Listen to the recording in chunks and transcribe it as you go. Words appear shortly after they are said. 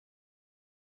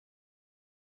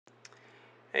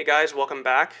Hey guys, welcome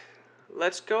back.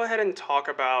 Let's go ahead and talk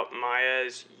about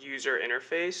Maya's user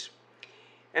interface.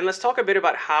 And let's talk a bit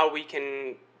about how we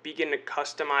can begin to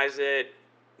customize it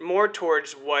more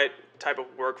towards what type of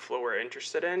workflow we're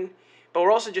interested in. But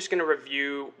we're also just going to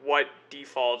review what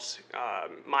defaults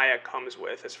Maya comes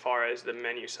with as far as the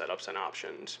menu setups and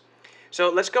options.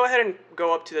 So let's go ahead and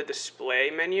go up to the display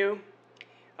menu.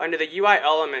 Under the UI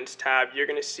Elements tab, you're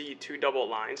going to see two double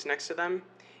lines next to them.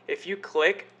 If you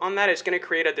click on that, it's going to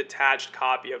create a detached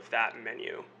copy of that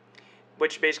menu,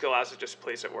 which basically allows us to just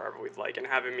place it wherever we'd like and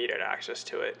have immediate access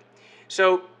to it.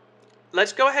 So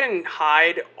let's go ahead and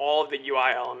hide all of the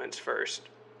UI elements first.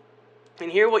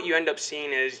 And here what you end up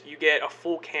seeing is you get a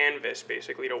full canvas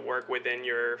basically to work within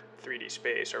your 3D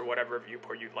space or whatever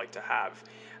viewport you'd like to have.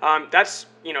 That's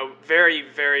very,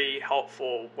 very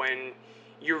helpful when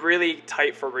you're really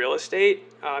tight for real estate.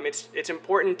 It's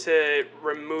important to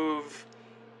remove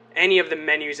any of the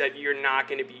menus that you're not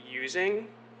going to be using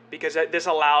because this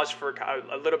allows for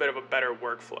a little bit of a better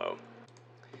workflow.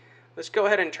 Let's go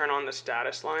ahead and turn on the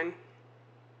status line.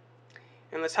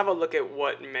 And let's have a look at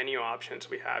what menu options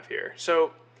we have here.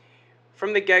 So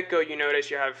from the get-go, you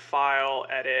notice you have File,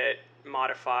 Edit,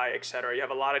 Modify, etc. You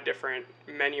have a lot of different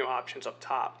menu options up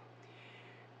top.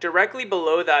 Directly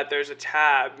below that, there's a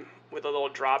tab with a little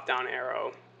drop-down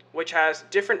arrow, which has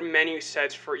different menu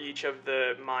sets for each of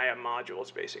the Maya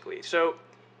modules, basically. So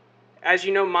as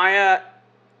you know, Maya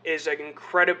is an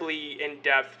incredibly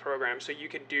in-depth program, so you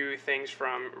could do things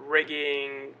from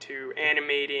rigging to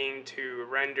animating to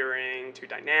rendering to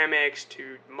dynamics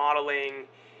to modeling,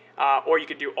 or you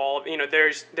could do all of,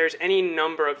 there's any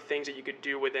number of things that you could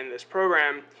do within this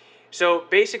program. So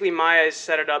basically Maya has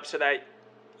set it up so that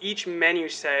each menu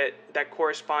set that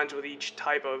corresponds with each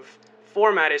type of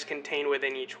format is contained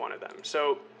within each one of them.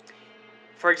 So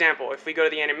for example, if we go to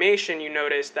the animation, you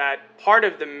notice that part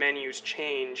of the menus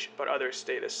change, but others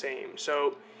stay the same.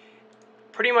 So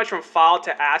pretty much from file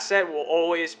to asset will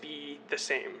always be the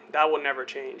same. That will never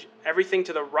change. Everything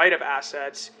to the right of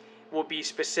assets will be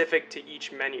specific to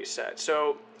each menu set.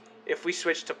 So if we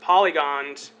switch to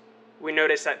polygons, we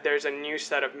notice that there's a new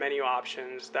set of menu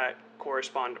options that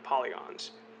correspond to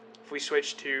polygons. If we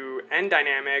switch to end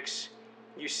dynamics,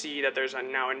 you see that there's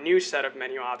now a new set of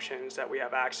menu options that we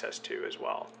have access to as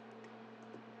well.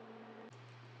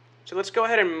 So let's go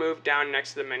ahead and move down next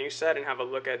to the menu set and have a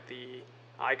look at the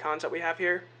icons that we have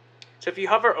here. So if you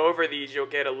hover over these, you'll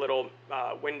get a little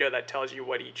window that tells you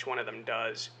what each one of them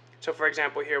does. So for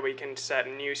example, here we can set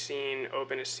a new scene,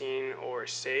 open a scene, or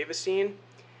save a scene.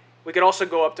 We could also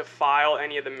go up to File,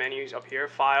 any of the menus up here,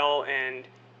 File, and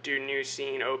do new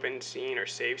scene, open scene, or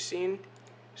save scene.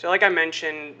 So like I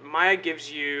mentioned, Maya gives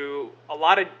you a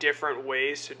lot of different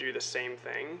ways to do the same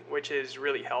thing, which is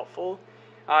really helpful.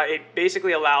 It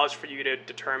basically allows for you to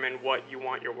determine what you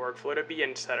want your workflow to be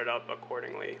and set it up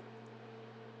accordingly.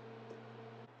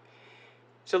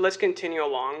 So let's continue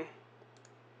along.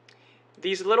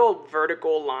 These little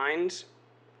vertical lines,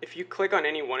 if you click on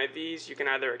any one of these, you can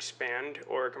either expand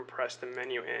or compress the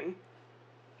menu in.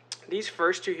 These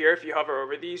first two here, if you hover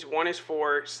over these, one is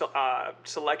for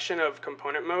selection of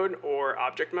component mode or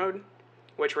object mode,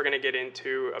 which we're going to get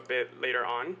into a bit later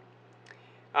on.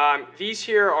 These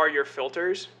here are your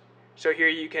filters. So here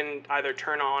you can either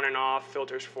turn on and off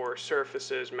filters for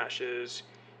surfaces, meshes,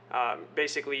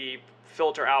 basically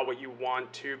filter out what you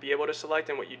want to be able to select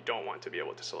and what you don't want to be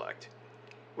able to select.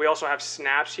 We also have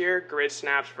snaps here, grid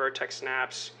snaps, vertex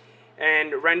snaps,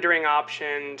 and rendering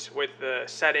options with the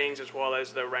settings as well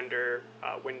as the render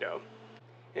window.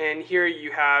 And here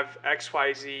you have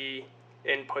XYZ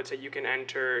inputs that you can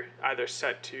enter either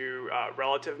set to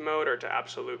relative mode or to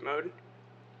absolute mode,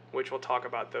 which we'll talk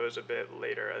about those a bit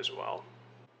later as well.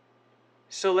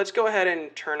 So let's go ahead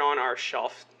and turn on our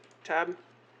shelf tab.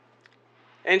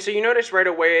 And so you notice right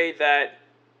away that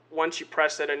once you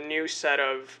press it, a new set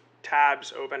of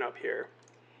tabs open up here.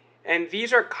 And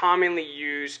these are commonly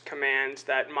used commands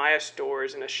that Maya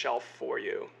stores in a shelf for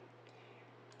you.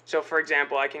 So for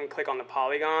example, I can click on the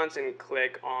polygons and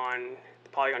click on the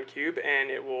polygon cube and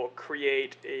it will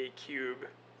create a cube.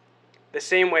 The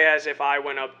same way as if I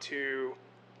went up to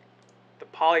the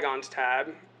polygons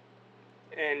tab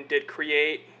and did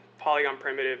create polygon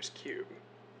primitives cube,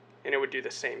 and it would do the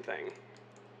same thing.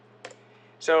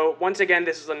 So once again,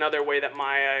 this is another way that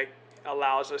Maya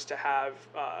allows us to have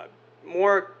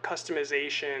more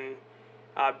customization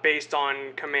based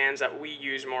on commands that we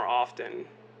use more often.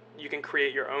 You can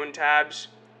create your own tabs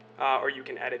or you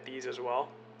can edit these as well.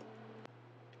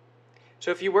 So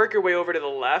if you work your way over to the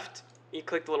left, you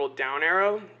click the little down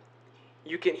arrow,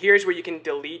 here's where you can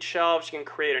delete shelves, you can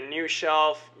create a new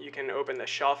shelf, you can open the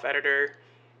shelf editor,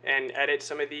 and edit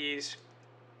some of these.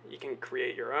 You can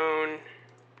create your own.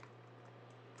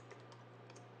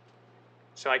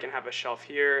 So I can have a shelf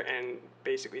here and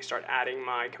basically start adding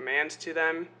my commands to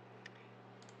them.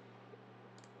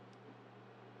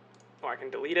 Or I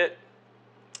can delete it.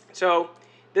 So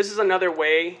this is another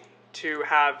way to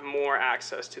have more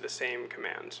access to the same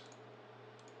commands.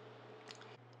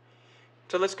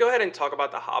 So let's go ahead and talk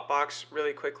about the Hotbox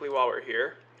really quickly while we're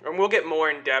here. And we'll get more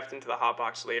in depth into the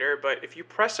Hotbox later, but if you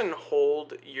press and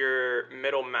hold your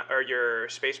your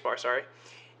spacebar, sorry,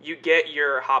 you get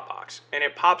your Hotbox, and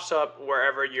it pops up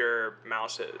wherever your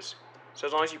mouse is. So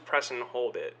as long as you press and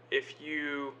hold it. If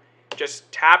you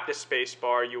just tap the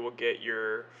spacebar, you will get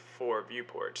your 4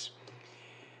 viewports.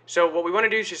 So what we want to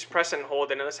do is just press and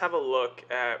hold it, and let's have a look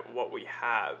at what we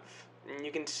have. And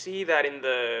you can see that in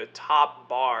the top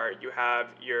bar, you have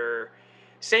your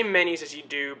same menus as you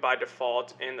do by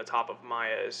default in the top of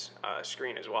Maya's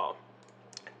screen as well.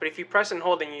 But if you press and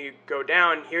hold and you go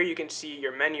down, here you can see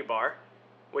your menu bar,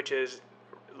 which is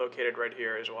located right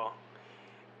here as well.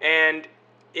 And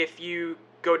if you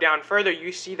go down further,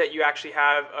 you see that you actually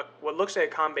have what looks like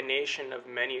a combination of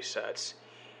menu sets.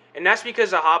 And that's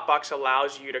because the Hotbox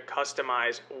allows you to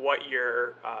customize what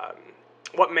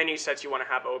menu sets you want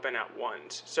to have open at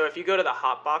once. So if you go to the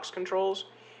Hotbox Controls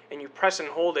and you press and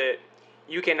hold it,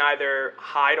 you can either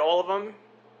hide all of them,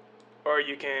 or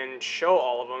you can show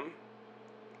all of them,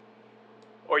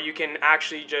 or you can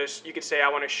actually you could say I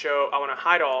want to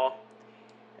hide all,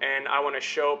 and I want to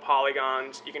show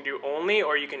polygons. You can do only,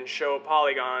 or you can show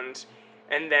polygons,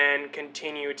 and then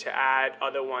continue to add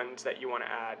other ones that you want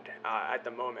to add at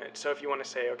the moment. So if you want to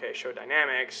say, okay, show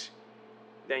dynamics,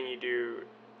 then you do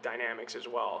dynamics as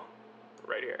well,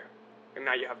 right here. And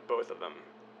now you have both of them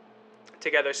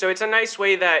together. So it's a nice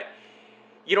way that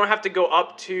you don't have to go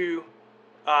up to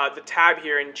the tab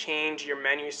here and change your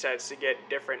menu sets to get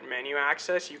different menu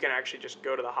access. You can actually just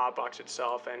go to the Hotbox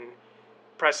itself and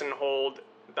press and hold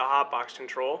the Hotbox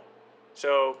control.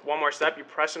 So one more step, you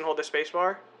press and hold the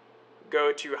spacebar,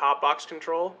 go to Hotbox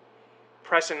Control,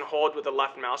 press and hold with the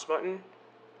left mouse button,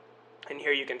 and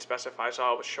here you can specify, so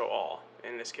I'll show all.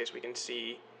 In this case, we can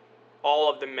see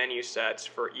all of the menu sets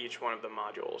for each one of the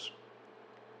modules.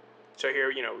 So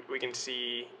here, we can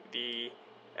see the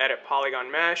edit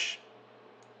polygon mesh,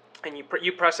 and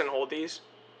you press and hold these,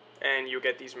 and you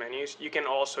get these menus. You can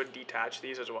also detach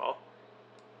these as well.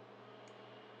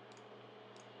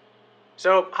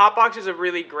 So Hotbox is a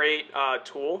really great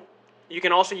tool. You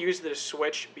can also use it to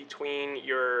switch between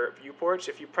your viewports.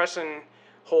 If you press and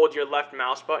hold your left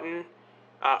mouse button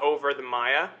over the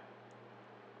Maya,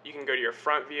 you can go to your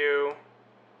front view,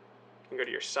 you can go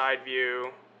to your side view,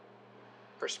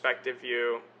 perspective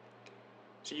view.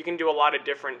 So you can do a lot of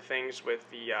different things with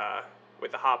the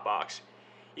Hotbox.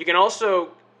 You can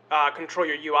also control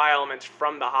your UI elements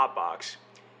from the Hotbox.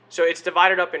 So it's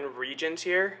divided up in regions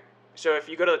here. So if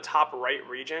you go to the top right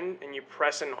region and you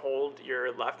press and hold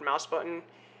your left mouse button,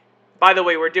 by the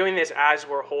way, we're doing this as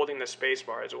we're holding the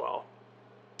spacebar as well.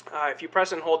 If you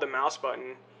press and hold the mouse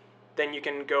button, then you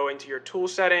can go into your tool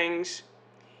settings.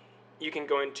 You can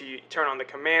go into turn on the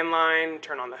command line,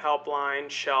 turn on the help line,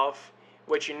 shelf,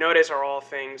 which you notice are all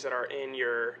things that are in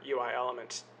your UI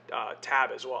elements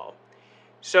tab as well.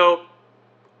 So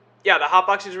yeah, the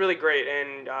Hotbox is really great,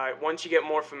 and once you get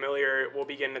more familiar, we'll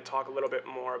begin to talk a little bit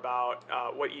more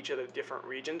about what each of the different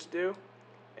regions do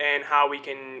and how we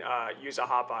can use a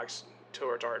Hotbox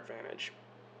towards our advantage.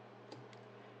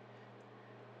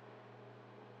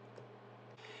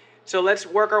 So let's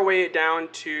work our way down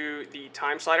to the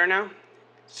time slider now.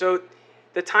 So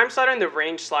the time slider and the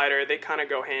range slider, they kind of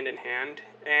go hand in hand,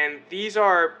 and these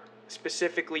are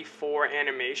specifically for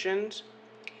animations.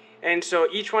 And so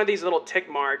each one of these little tick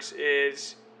marks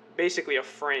is basically a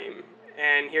frame,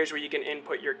 and here's where you can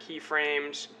input your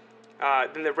keyframes.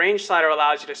 Then the range slider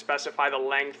allows you to specify the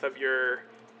length of your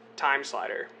time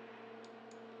slider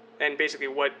and basically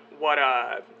what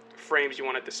frames you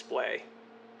want to display.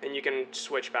 And you can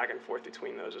switch back and forth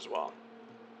between those as well.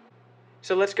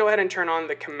 So let's go ahead and turn on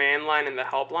the command line and the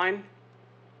help line.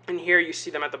 And here you see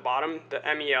them at the bottom, the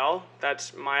MEL,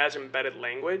 that's Maya's embedded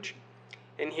language.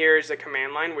 And here's the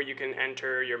command line where you can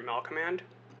enter your MEL command.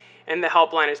 And the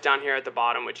help line is down here at the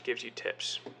bottom, which gives you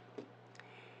tips.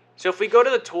 So if we go to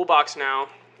the toolbox now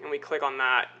and we click on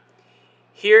that,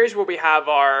 here's where we have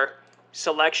our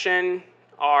selection,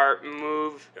 our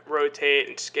move, rotate,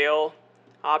 and scale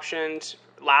options,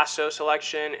 lasso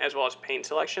selection, as well as paint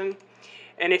selection.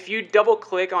 And if you double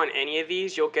click on any of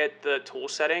these, you'll get the tool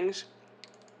settings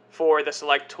for the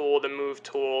select tool, the move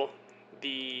tool,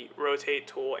 the rotate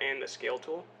tool, and the scale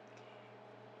tool.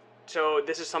 So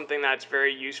this is something that's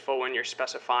very useful when you're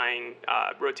specifying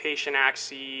rotation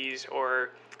axes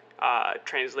or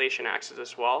translation axes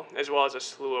as well as a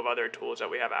slew of other tools that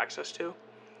we have access to.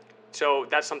 So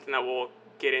that's something that we'll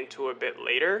get into a bit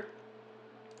later.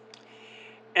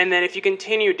 And then if you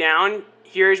continue down,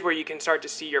 here's where you can start to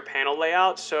see your panel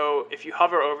layout. So if you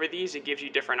hover over these, it gives you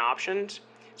different options.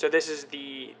 So this is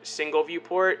the single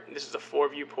viewport, this is the 4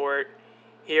 viewport,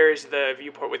 here's the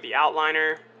viewport with the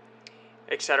outliner,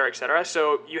 etc., etc.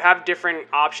 So you have different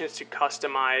options to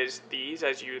customize these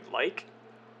as you'd like.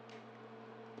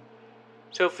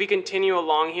 So if we continue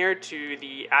along here to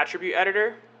the attribute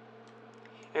editor,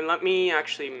 and let me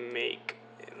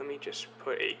just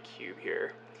put a cube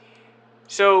here.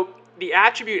 So the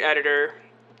attribute editor,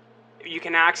 you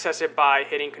can access it by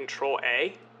hitting Control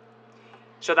A.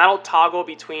 So that'll toggle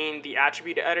between the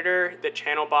attribute editor, the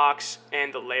channel box,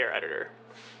 and the layer editor,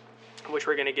 which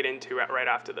we're going to get into right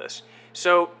after this.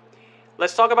 So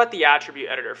let's talk about the attribute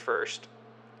editor first.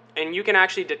 And you can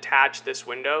actually detach this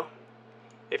window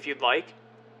if you'd like.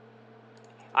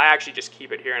 I actually just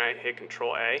keep it here and I hit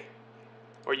Control A,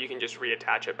 or you can just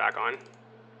reattach it back on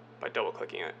by double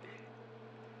clicking it.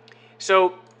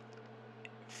 So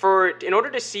in order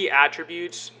to see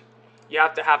attributes, you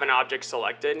have to have an object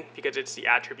selected because it's the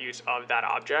attributes of that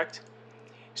object.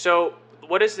 So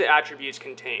what does the attributes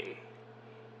contain?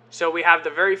 So we have the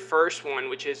very first one,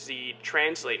 which is the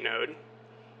translate node,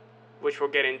 which we'll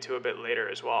get into a bit later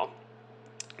as well.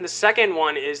 The second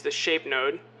one is the shape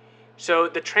node. So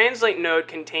the translate node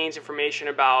contains information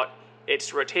about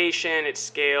its rotation, its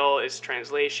scale, its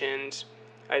translations,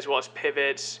 as well as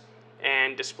pivots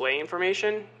and display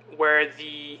information, where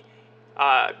the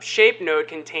shape node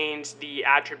contains the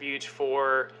attributes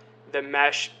for the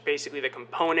mesh, basically the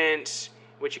components,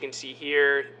 which you can see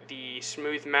here, the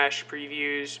smooth mesh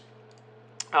previews,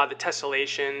 the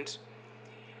tessellations.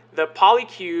 The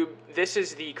polycube, this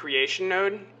is the creation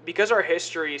node. Because our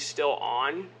history is still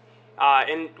on,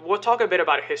 and we'll talk a bit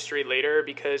about history later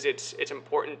because it's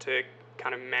important to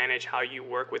kind of manage how you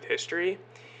work with history.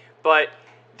 But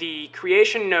the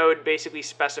creation node basically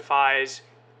specifies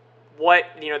what,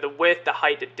 the width, the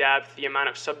height, the depth, the amount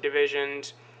of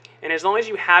subdivisions, and as long as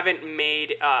you haven't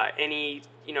made any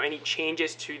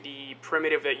changes to the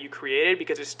primitive that you created,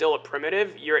 because it's still a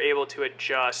primitive, you're able to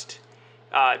adjust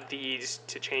these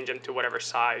to change them to whatever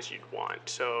size you'd want.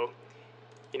 So,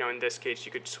 in this case,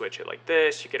 you could switch it like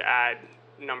this. You could add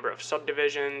number of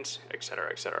subdivisions,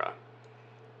 etc., etc.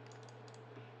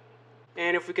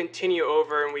 And if we continue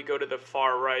over and we go to the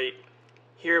far right,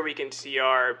 here we can see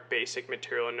our basic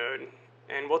material node.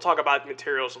 And we'll talk about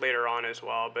materials later on as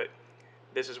well, but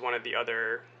this is one of the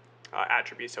other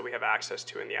attributes that we have access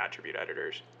to in the attribute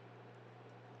editors.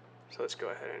 So let's go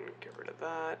ahead and get rid of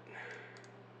that.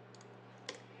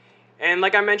 And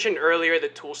like I mentioned earlier, the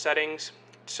tool settings.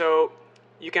 So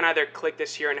you can either click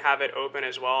this here and have it open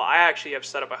as well. I actually have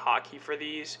set up a hotkey for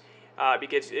these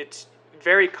because it's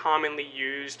very commonly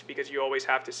used, because you always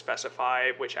have to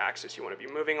specify which axis you want to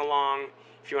be moving along,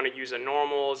 if you want to use the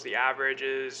normals, the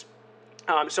averages.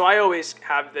 So I always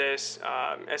have this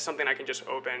as something I can just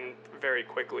open very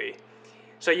quickly.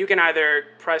 So you can either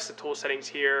press the tool settings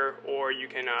here, or you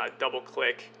can double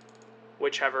click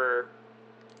whichever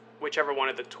one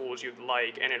of the tools you'd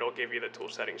like, and it'll give you the tool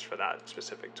settings for that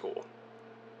specific tool.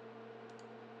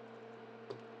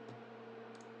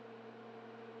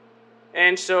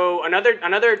 And so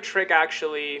another trick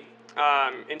actually,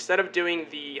 instead of doing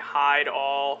the hide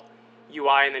all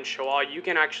UI and then show all, you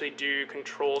can actually do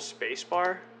Control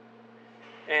spacebar,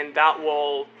 and that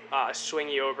will swing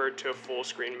you over to a full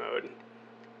screen mode.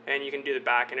 And you can do the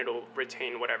back and it'll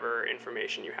retain whatever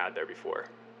information you had there before.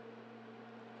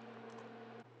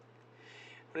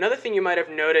 Another thing you might have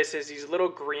noticed is these little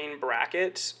green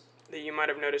brackets that you might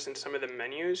have noticed in some of the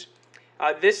menus.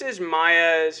 This is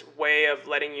Maya's way of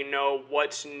letting you know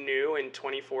what's new in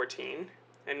 2014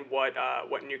 and what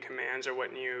new commands or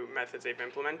what new methods they've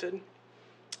implemented.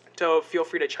 So feel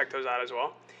free to check those out as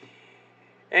well.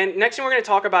 And next thing we're going to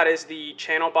talk about is the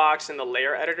channel box and the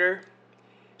layer editor.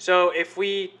 So if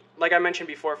we, like I mentioned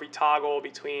before, if we toggle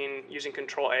between using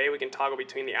Control A, we can toggle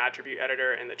between the attribute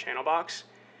editor and the channel box.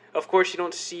 Of course, you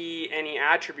don't see any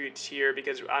attributes here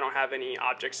because I don't have any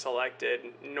objects selected,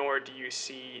 nor do you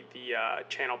see the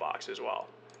channel box as well.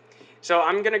 So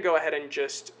I'm going to go ahead and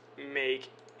just make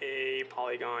a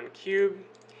polygon cube.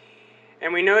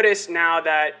 And we notice now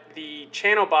that the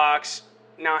channel box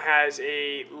now has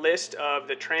a list of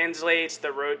the translates,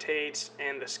 the rotates,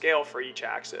 and the scale for each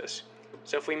axis.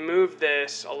 So if we move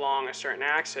this along a certain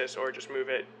axis or just move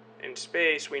it in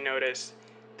space, we notice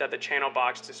that the channel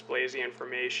box displays the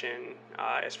information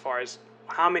as far as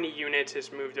how many units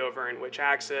is moved over in which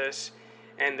axis,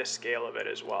 and the scale of it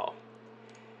as well.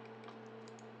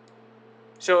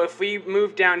 So if we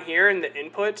move down here in the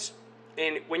inputs,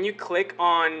 and when you click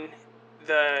on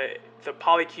the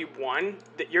polycube 1,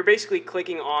 you're basically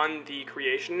clicking on the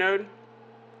creation node.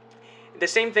 The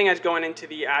same thing as going into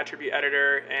the attribute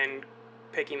editor and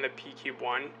picking the pcube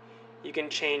 1. You can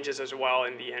change this as well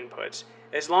in the inputs.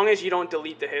 As long as you don't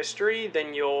delete the history,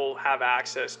 then you'll have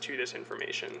access to this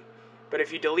information. But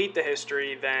if you delete the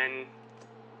history, then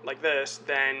like this,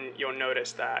 then you'll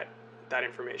notice that that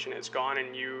information is gone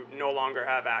and you no longer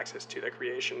have access to the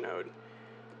creation node.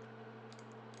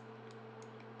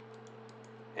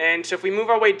 And so if we move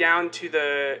our way down to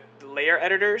the layer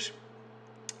editors,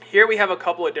 here we have a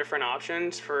couple of different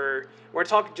options for, we're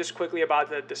talking just quickly about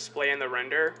the display and the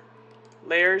render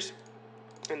layers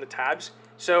and the tabs.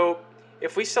 So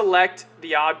if we select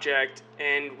the object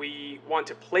and we want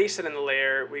to place it in the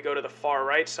layer, we go to the far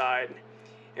right side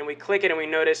and we click it and we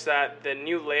notice that the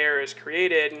new layer is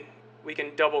created. We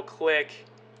can double click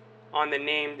on the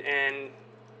name and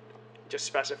just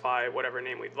specify whatever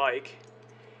name we'd like.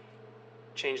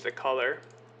 Change the color.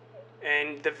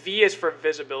 And the V is for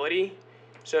visibility.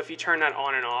 So if you turn that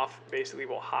on and off, basically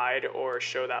will hide or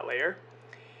show that layer.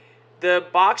 The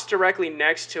box directly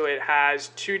next to it has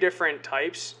two different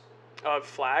types of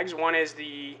flags. One is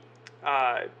the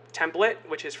template,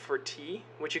 which is for T,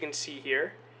 which you can see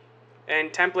here.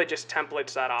 And template just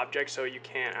templates that object, so you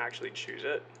can't actually choose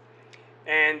it.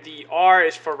 And the R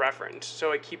is for reference,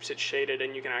 so it keeps it shaded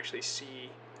and you can actually see,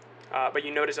 but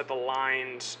you notice that the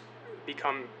lines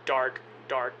become dark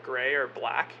gray or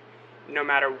black, no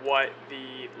matter what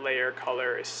the layer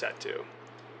color is set to.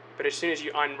 But as soon as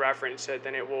you unreference it,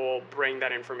 then it will bring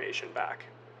that information back.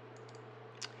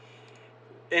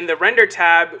 In the render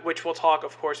tab, which we'll talk,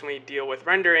 of course, when we deal with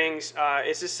renderings,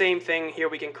 it's the same thing. Here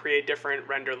we can create different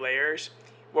render layers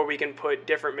where we can put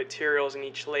different materials in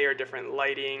each layer, different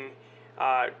lighting,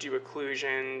 do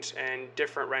occlusions, and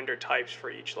different render types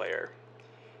for each layer.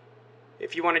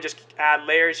 If you want to just add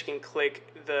layers, you can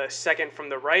click the second from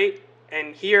the right.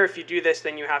 And here, if you do this,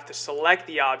 then you have to select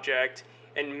the object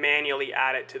and manually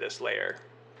add it to this layer.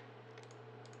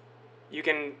 You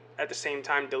can, at the same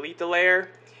time, delete the layer.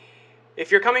 If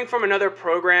you're coming from another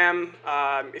program,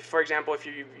 for example, if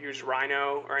you use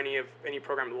Rhino or any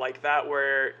program like that,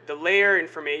 where the layer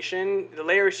information, the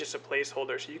layer is just a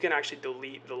placeholder, so you can actually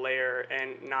delete the layer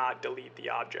and not delete the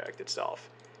object itself.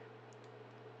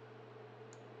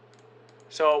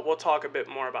 So we'll talk a bit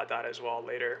more about that as well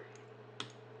later.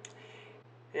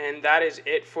 And that is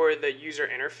it for the user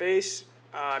interface.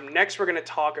 Next, we're going to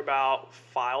talk about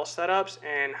file setups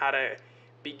and how to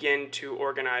begin to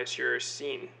organize your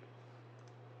scene.